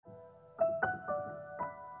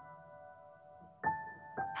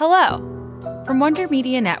Hello! From Wonder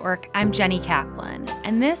Media Network, I'm Jenny Kaplan,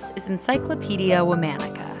 and this is Encyclopedia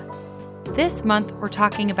Womanica. This month, we're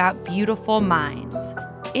talking about beautiful minds,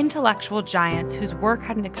 intellectual giants whose work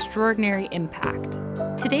had an extraordinary impact.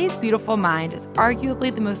 Today's beautiful mind is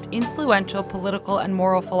arguably the most influential political and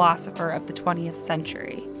moral philosopher of the 20th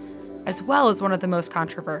century, as well as one of the most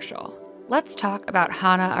controversial. Let's talk about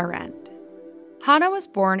Hannah Arendt. Hannah was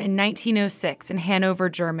born in 1906 in Hanover,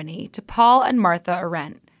 Germany, to Paul and Martha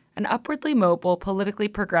Arendt, an upwardly mobile, politically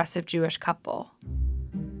progressive Jewish couple.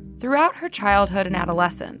 Throughout her childhood and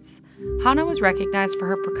adolescence, Hannah was recognized for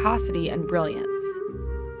her precocity and brilliance.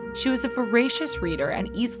 She was a voracious reader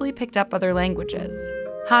and easily picked up other languages.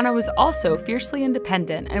 Hannah was also fiercely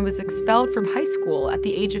independent and was expelled from high school at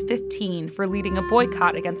the age of 15 for leading a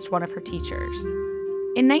boycott against one of her teachers.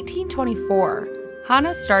 In 1924,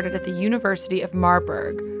 Hannah started at the University of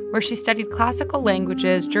Marburg, where she studied classical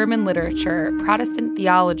languages, German literature, Protestant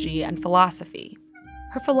theology, and philosophy.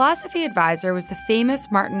 Her philosophy advisor was the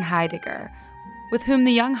famous Martin Heidegger, with whom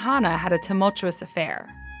the young Hannah had a tumultuous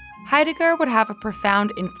affair. Heidegger would have a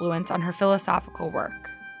profound influence on her philosophical work.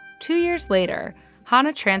 2 years later,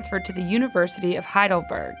 Hannah transferred to the University of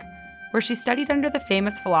Heidelberg, where she studied under the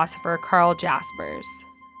famous philosopher Karl Jaspers.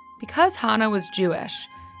 Because Hannah was Jewish,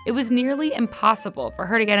 it was nearly impossible for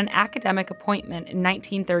her to get an academic appointment in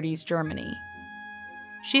 1930s Germany.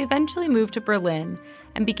 She eventually moved to Berlin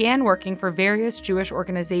and began working for various Jewish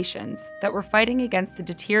organizations that were fighting against the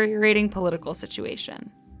deteriorating political situation.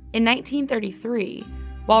 In 1933,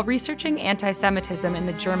 while researching anti-Semitism in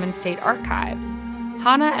the German state archives,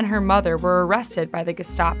 Hannah and her mother were arrested by the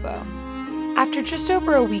Gestapo. After just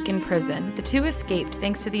over a week in prison, the two escaped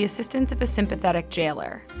thanks to the assistance of a sympathetic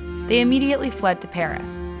jailer. They immediately fled to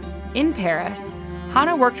Paris. In Paris,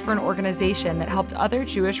 Hannah worked for an organization that helped other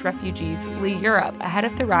Jewish refugees flee Europe ahead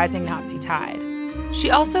of the rising Nazi tide.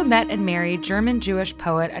 She also met and married German Jewish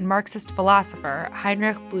poet and Marxist philosopher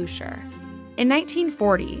Heinrich Blücher. In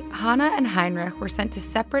 1940, Hannah and Heinrich were sent to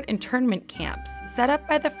separate internment camps set up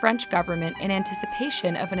by the French government in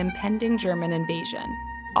anticipation of an impending German invasion.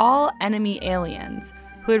 All enemy aliens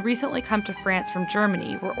who had recently come to France from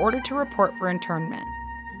Germany were ordered to report for internment.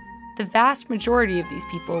 The vast majority of these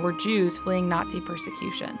people were Jews fleeing Nazi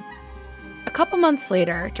persecution. A couple months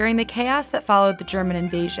later, during the chaos that followed the German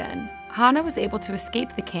invasion, Hannah was able to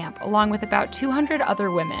escape the camp along with about 200 other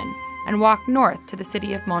women and walk north to the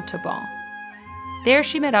city of Montauban. There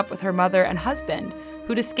she met up with her mother and husband,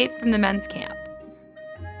 who'd escaped from the men's camp.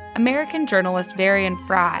 American journalist Varian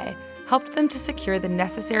Fry helped them to secure the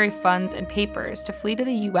necessary funds and papers to flee to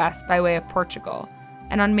the U.S. by way of Portugal,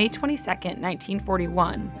 and on May 22,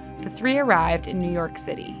 1941, the three arrived in New York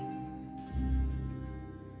City.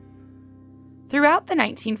 Throughout the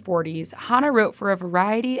 1940s, Hannah wrote for a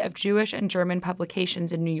variety of Jewish and German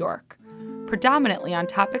publications in New York, predominantly on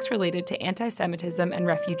topics related to anti-Semitism and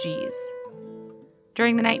refugees.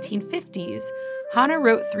 During the 1950s, Hannah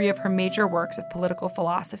wrote 3 of her major works of political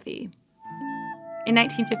philosophy. In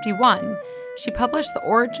 1951, she published The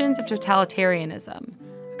Origins of Totalitarianism,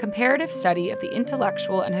 a comparative study of the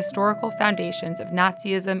intellectual and historical foundations of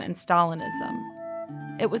Nazism and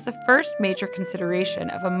Stalinism. It was the first major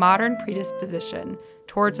consideration of a modern predisposition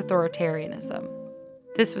towards authoritarianism.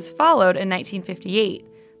 This was followed in 1958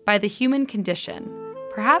 by The Human Condition,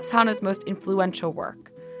 perhaps Hannah's most influential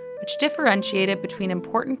work, which differentiated between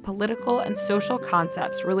important political and social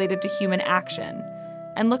concepts related to human action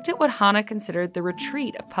and looked at what Hannah considered the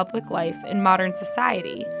retreat of public life in modern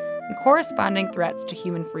society and corresponding threats to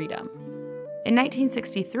human freedom. In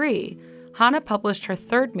 1963, Hannah published her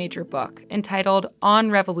 3rd major book, entitled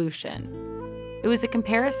On Revolution. It was a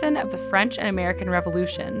comparison of the French and American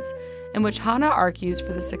revolutions, in which Hannah argues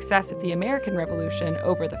for the success of the American Revolution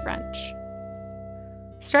over the French.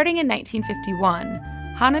 Starting in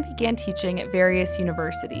 1951, Hannah began teaching at various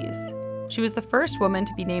universities. She was the first woman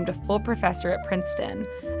to be named a full professor at Princeton,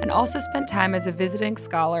 and also spent time as a visiting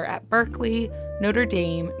scholar at Berkeley, Notre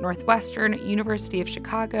Dame, Northwestern, University of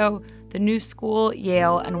Chicago, the New School,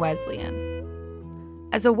 Yale, and Wesleyan.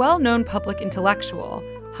 As a well-known public intellectual,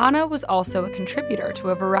 Hannah was also a contributor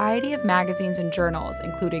to a variety of magazines and journals,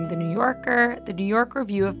 including The New Yorker, the New York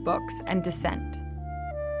Review of Books, and Dissent.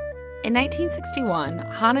 In 1961,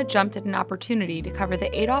 Hannah jumped at an opportunity to cover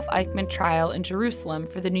the Adolf Eichmann trial in Jerusalem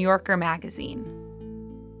for The New Yorker magazine.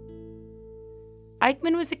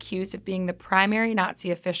 Eichmann was accused of being the primary Nazi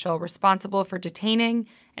official responsible for detaining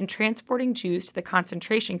and transporting Jews to the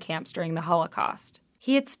concentration camps during the Holocaust.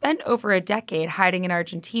 He had spent over a decade hiding in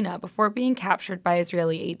Argentina before being captured by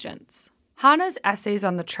Israeli agents. Hannah's essays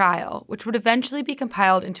on the trial, which would eventually be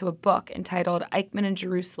compiled into a book entitled Eichmann in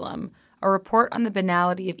Jerusalem, a report on the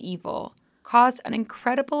banality of evil, caused an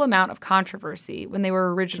incredible amount of controversy when they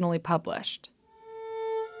were originally published.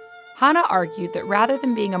 Hannah argued that rather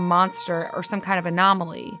than being a monster or some kind of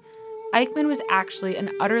anomaly, Eichmann was actually an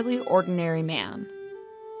utterly ordinary man.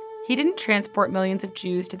 He didn't transport millions of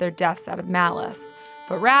Jews to their deaths out of malice,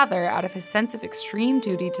 but rather out of his sense of extreme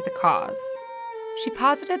duty to the cause. She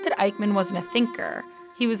posited that Eichmann wasn't a thinker.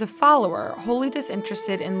 He was a follower, wholly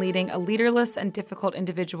disinterested in leading a leaderless and difficult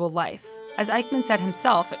individual life, as Eichmann said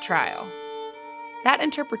himself at trial. That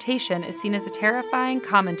interpretation is seen as a terrifying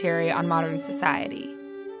commentary on modern society.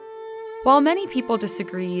 While many people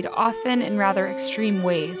disagreed, often in rather extreme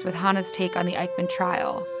ways, with Hannah's take on the Eichmann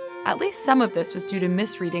trial, at least some of this was due to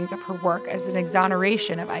misreadings of her work as an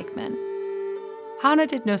exoneration of Eichmann. Hannah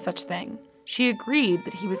did no such thing. She agreed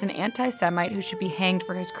that he was an anti-Semite who should be hanged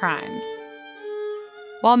for his crimes.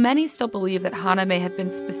 While many still believe that Hannah may have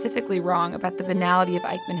been specifically wrong about the banality of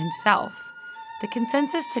Eichmann himself, the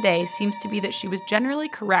consensus today seems to be that she was generally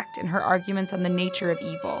correct in her arguments on the nature of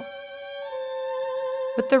evil.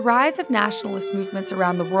 With the rise of nationalist movements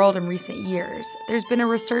around the world in recent years, there's been a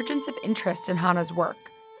resurgence of interest in Hannah's work.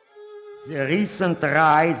 The recent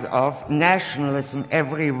rise of nationalism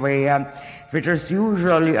everywhere, which is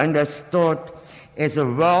usually understood as a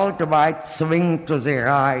worldwide swing to the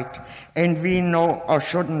right, and we know, or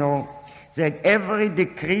should know, that every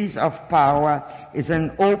decrease of power is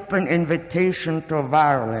an open invitation to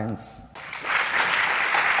violence.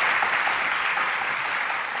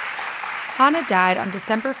 Hannah died on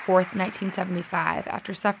December 4th, 1975,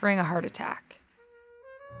 after suffering a heart attack.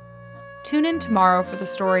 Tune in tomorrow for the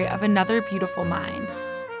story of another beautiful mind.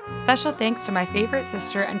 Special thanks to my favorite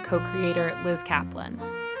sister and co-creator, Liz Kaplan.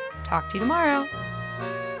 Talk to you tomorrow.